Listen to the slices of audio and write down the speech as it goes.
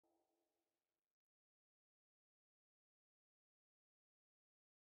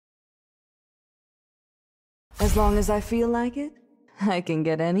As long as I feel like it, I can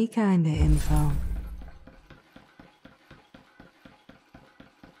get any kind of info.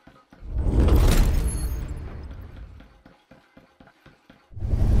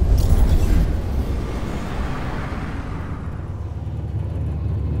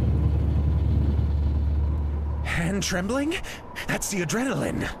 Hand trembling? That's the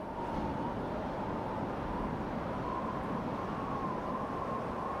adrenaline.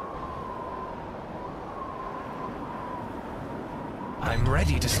 I'm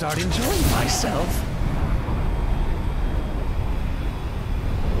ready to start enjoying myself.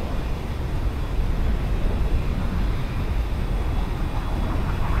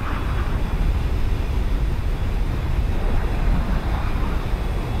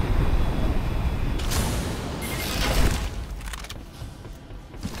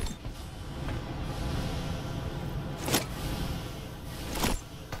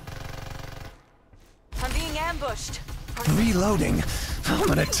 I'm being ambushed. Reloading. I'm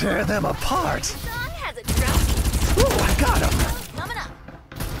gonna tear them apart. TheSkunk has a drone. Ooh, I got him. Coming up.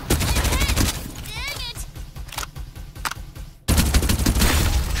 Dang it!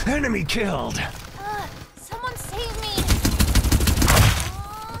 Enemy killed. Someone save me. I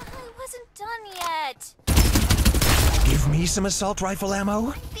wasn't done yet. Give me some assault rifle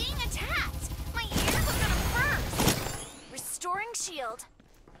ammo. I'm being attacked. My ears are gonna burst. Restoring shield.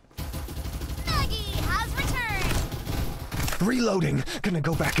 Miggy has returned. Reloading. Gonna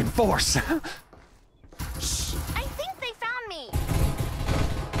go back in force. Shh! I think they found me.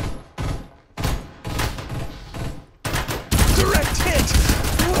 Direct hit.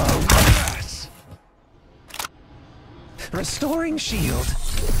 Whoa, yes. Restoring shield.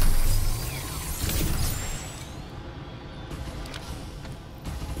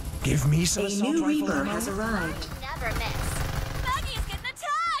 Give me some A assault new rifle Reaper ammo. has arrived. Never miss. Miggy's getting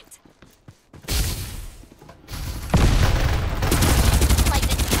attacked. Like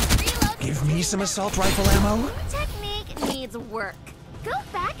this. Reload. Give me some assault rifle ammo. Technique needs work. Go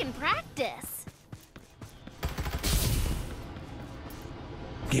back and practice.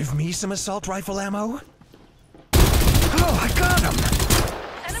 Give me some assault rifle ammo. Oh, I got him.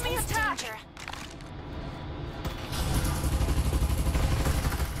 Enemy attack.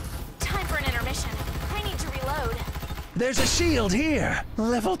 Time for an intermission. I need to reload. There's a shield here.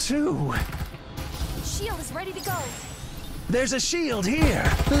 Level 2. Shield is ready to go. There's a shield here.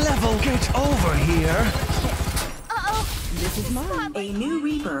 Level, get over here. Uh-oh. This is mine. A new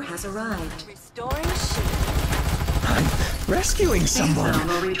Reaper has arrived. Restoring shield. I'm rescuing someone.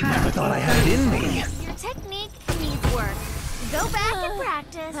 Never thought I had it in me. Your technique needs work. Go back and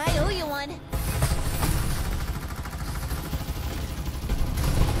practice. I owe you one.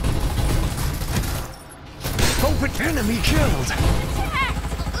 Open enemy killed. Attacked!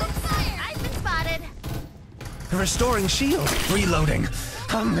 Oops, fire! I've been spotted. Restoring shield. Reloading.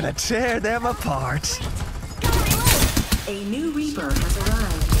 I'm gonna tear them apart. Gotta reload. A new Reaper has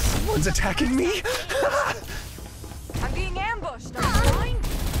arrived. Someone's attacking me. I'm being ambushed. Man,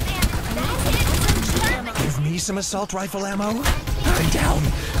 that hit was perfect. Give me some assault rifle ammo. I'm down.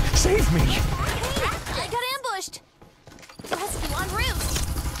 Save me. I got ambushed. Rescue en route.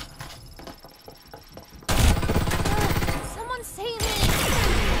 Someone save me.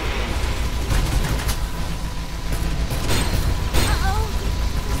 Uh-oh.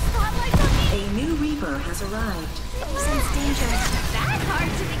 Spotlight's on me. A new Reaper has arrived. Sense danger. That hard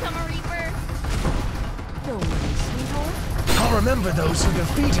to become a reaper. Don't worry, sweetheart. I'll remember those who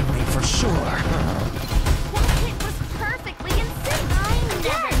defeated me for sure. That hit was perfectly in sync. I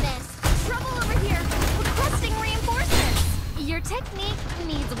never miss. Trouble over here. Requesting reinforcements. Your technique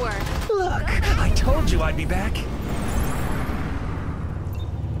needs work. Look, I told you I'd be back.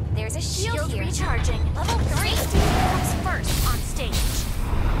 There's a shield here. Recharging. Level 3 comes first on stage.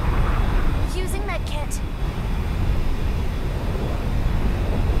 Using medkit.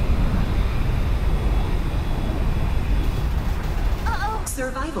 Uh-oh.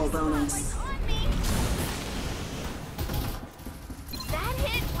 Survival bonus. On me. That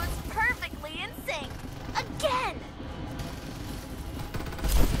hit was perfectly in sync. Again.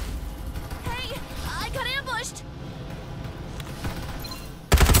 Hey, I got ambushed.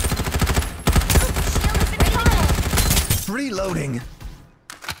 Shield has been recalled. Reloading.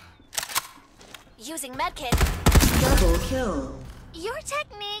 Using medkit. Double kill. Your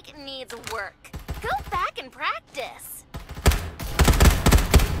technique needs work. Go back and practice.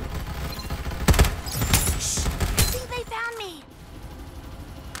 Shh! I think they found me.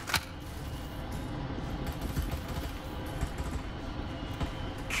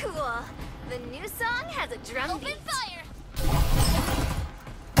 Cool. The new song has a drum beat. Open fire!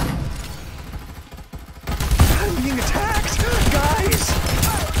 I'm being attacked! Guys!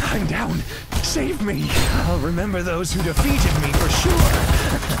 I'm down. Save me. I'll remember those who defeated me for sure.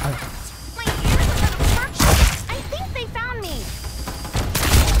 My ears are gonna perch. I think they found me.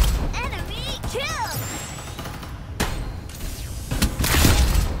 Enemy kill.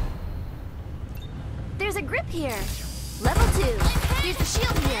 There's a grip here. Level 2. Here's the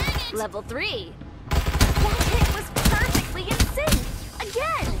shield here. Level 3. That hit was perfectly in sync.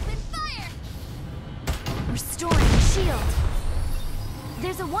 Again. Open fire. Restoring the shield.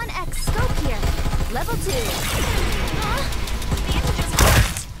 There's a 1x scope here. Level 2. Bandages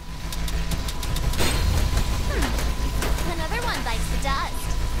hurt. Another one bites the dust.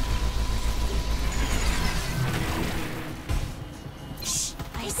 Shh,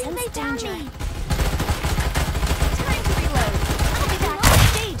 I sense danger. Time to reload. I'll be back on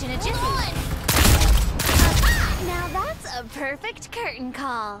stage in a jiffy. Now that's a perfect curtain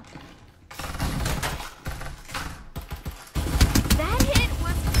call. That hit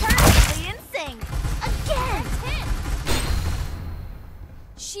was perfectly in sync. Again!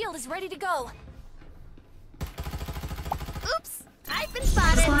 Shield is ready to go. Oops! I've been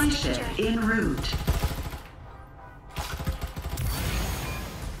spotted. Supply ship en route.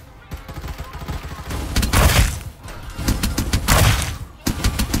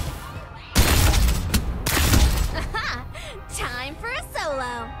 Time for a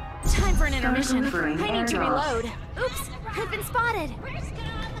solo. Time for an intermission. I need to reload. Oops! I've been spotted.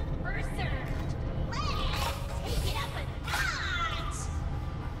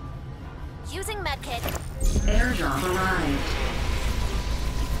 Using medkit. Airdrop arrived.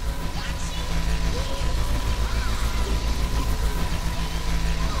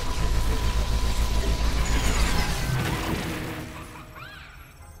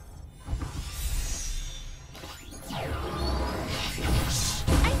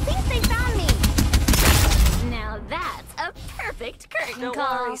 I think they found me. Now that's a perfect curtain Don't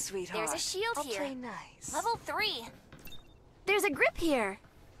call. worry, sweetheart. There's a shield I'll here. play nice. Level 3. There's a grip here.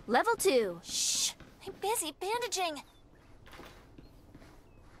 Level 2. Shh. I'm busy bandaging.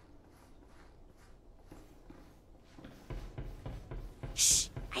 Shh.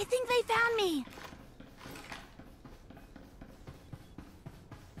 I think they found me.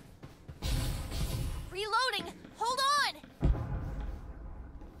 Reloading. Hold on.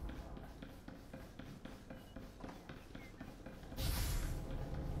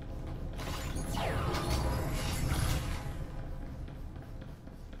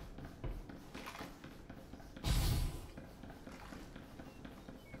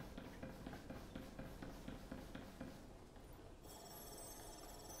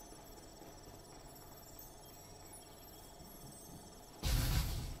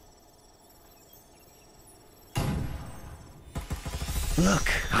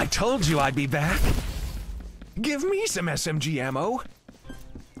 Look, I told you I'd be back. Give me some SMG ammo.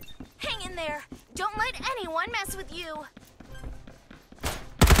 Hang in there. Don't let anyone mess with you.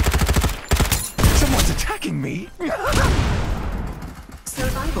 Someone's attacking me.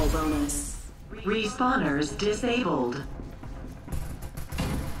 Survival bonus. Respawners disabled.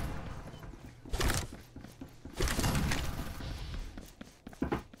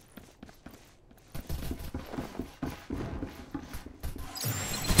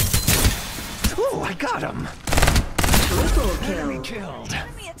 Ooh, I got him. Triple Enemy kill. killed.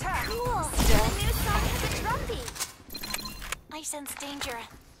 Enemy attack. Cool. The new song has a drumbeat. I sense danger.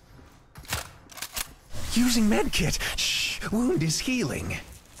 Using medkit. Shh, wound is healing.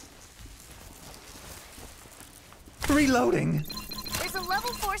 Reloading. There's a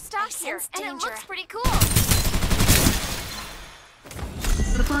level 4 stock here, and it looks pretty cool.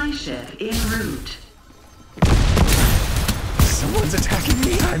 Supply ship en route. Someone's attacking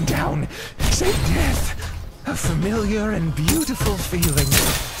me. I'm down. Say death. A familiar and beautiful feeling.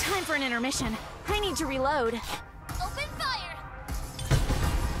 Time for an intermission. I need to reload. Open fire!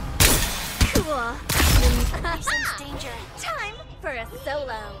 Cool. I sense danger. Time for a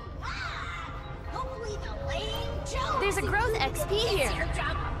solo. Hopefully the lame Joe. There's a growth XP here.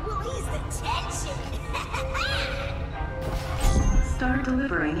 Airdrop will ease the tension. Start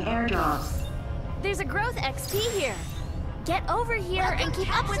delivering airdrops. There's a growth XP here. Get over here and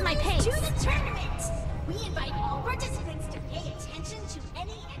keep up with my pace. To the tournament. We invite all participants to pay attention to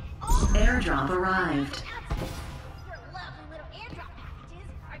any and all. Airdrop arrived. Your lovely little airdrop packages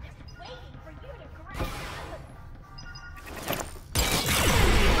are just waiting for you to grab.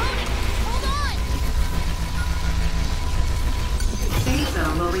 Hold on! Safe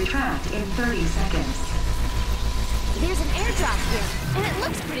zone will retract in 30 seconds. There's an airdrop here, and it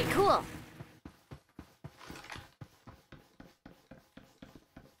looks pretty cool.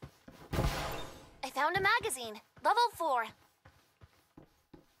 Found a magazine. Level 4.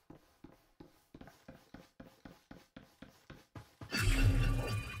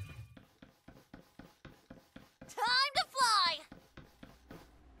 Time to fly!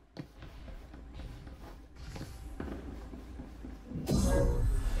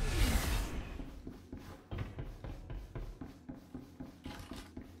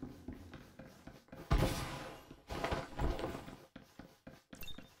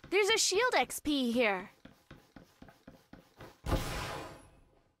 There's a shield XP here.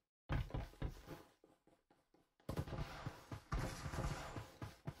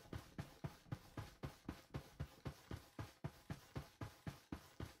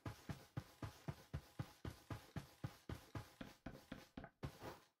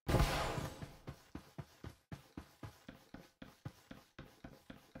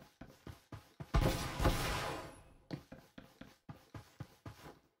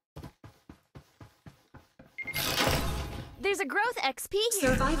 There's a growth XP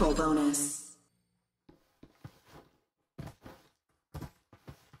here. Survival bonus.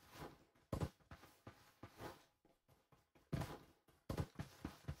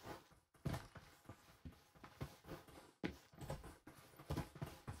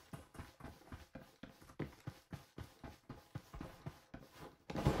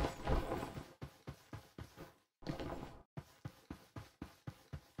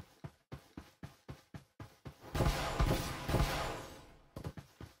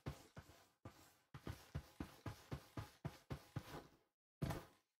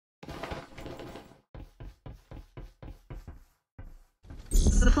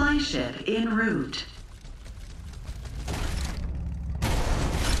 Supply ship en route.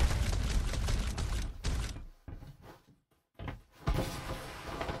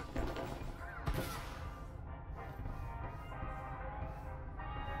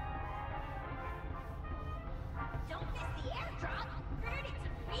 Don't miss the airdrop. Heard it's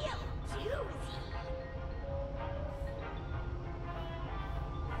a real doozy.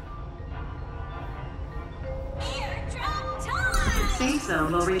 Airdrop time! Safe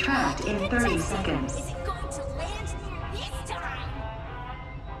zone will retract in 30 seconds. Is it going to land near this time?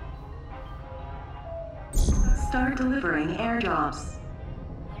 Start delivering airdrops.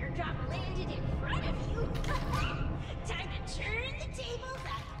 Airdrop landed in front of you. Time to turn the tables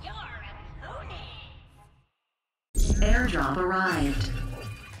on your opponent. Airdrop arrived.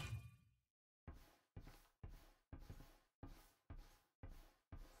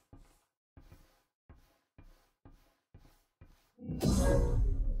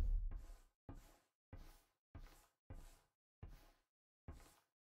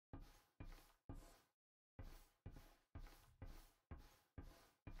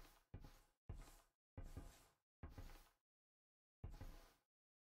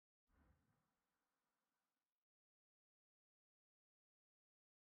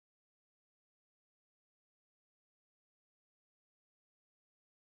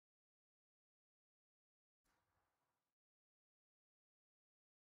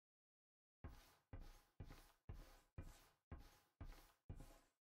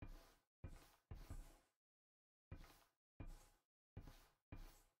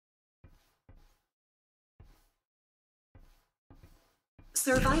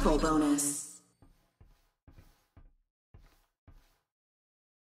 Survival bonus.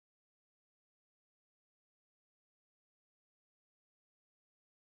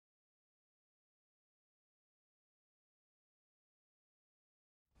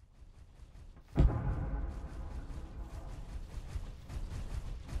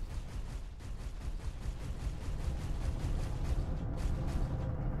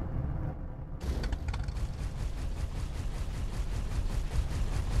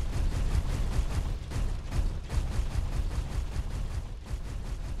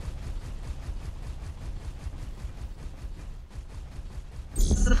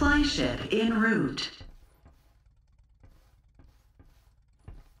 Supply ship en route.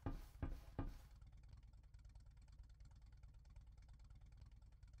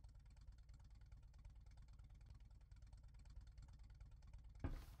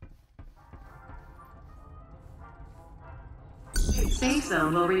 Safe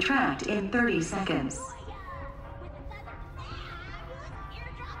zone will retract in 30 seconds. With another fabulous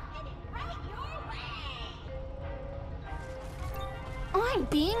airdrop headed right your way. I'm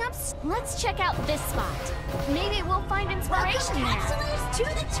being Let's check out this spot. Maybe we'll find inspiration Welcome, there. counselors, to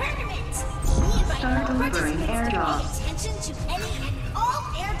the tournament. We invite Start all delivering participants to airdrops. pay attention to any and all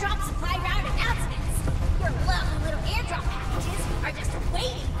airdrop supply round announcements. Your lovely little airdrop packages are just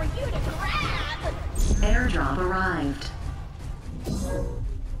waiting for you to grab. Airdrop arrived.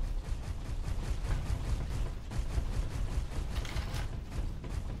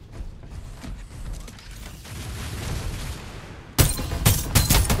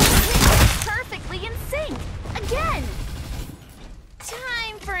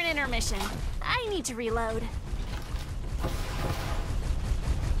 intermission. I need to reload.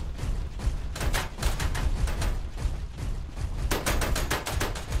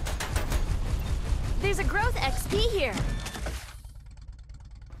 There's a growth XP here.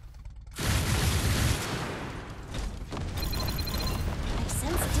 I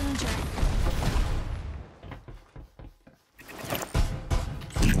sense danger.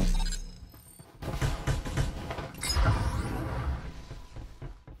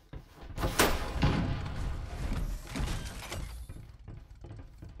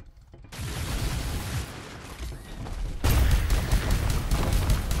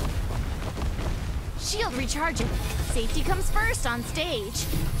 Shield recharging. Safety comes first on stage.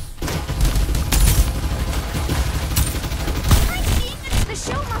 The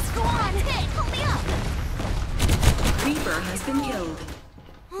show must go on. Hey, help me up. Reaper has been killed.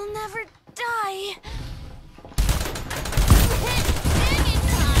 I'll never die. Dang it,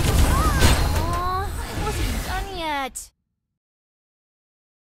 time. Aw, I wasn't done yet.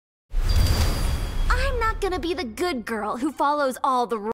 I'm not gonna be the good girl who follows all the rules.